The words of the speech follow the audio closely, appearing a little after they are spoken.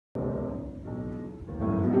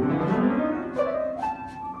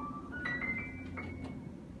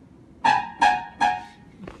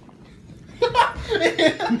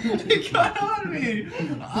It got on me.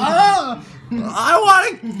 Oh, I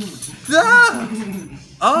want to.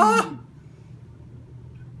 Oh.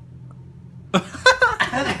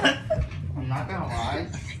 I'm not gonna lie.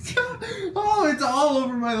 Oh, it's all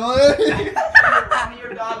over my leg.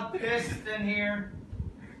 Your dog pissed in here.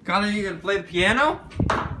 Connor, you gonna play the piano?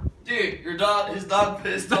 Dude, his dog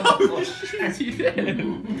pissed on the floor. Yes, he did.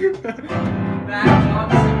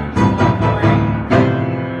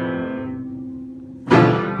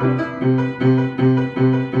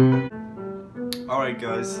 Alright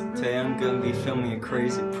guys, today I'm gonna be filming a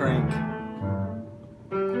crazy prank.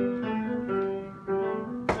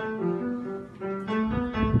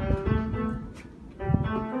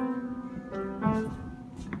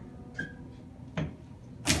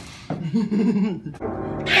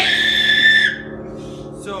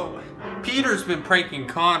 So, Peter's been pranking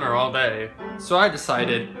Connor all day, so I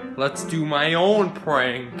decided, let's do my own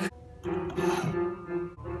prank.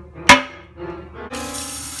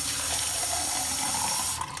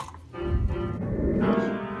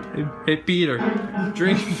 Hey Peter,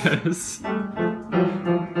 drink this.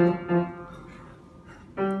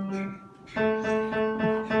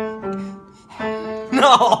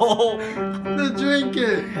 No! Drink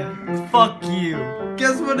it. Fuck you.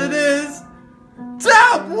 Guess what it is?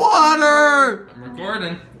 Tap water! I'm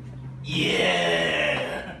recording.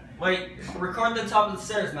 Yeah! Wait, record the top of the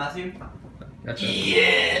stairs, Matthew. Gotcha.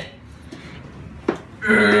 Yeah!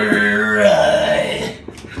 Right.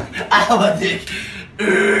 I want it.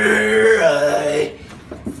 Right.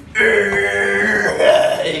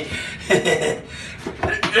 Right.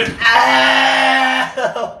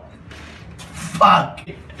 Ow! Fuck.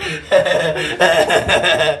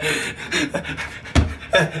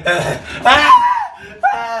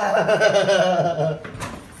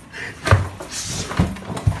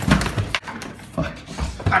 Fuck.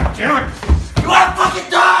 God damn it! You wanna fucking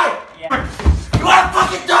die? Yeah. You wanna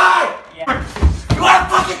fucking die? Yeah. You wanna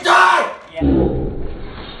fucking die? Yeah.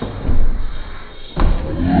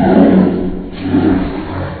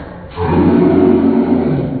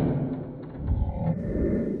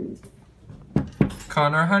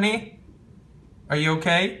 Connor, honey? Are you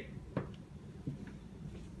okay?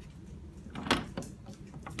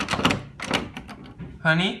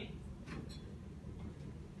 Honey?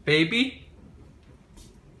 Baby?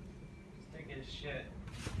 Take his shit.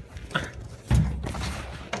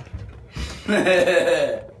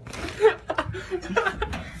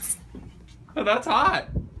 Oh, that's hot.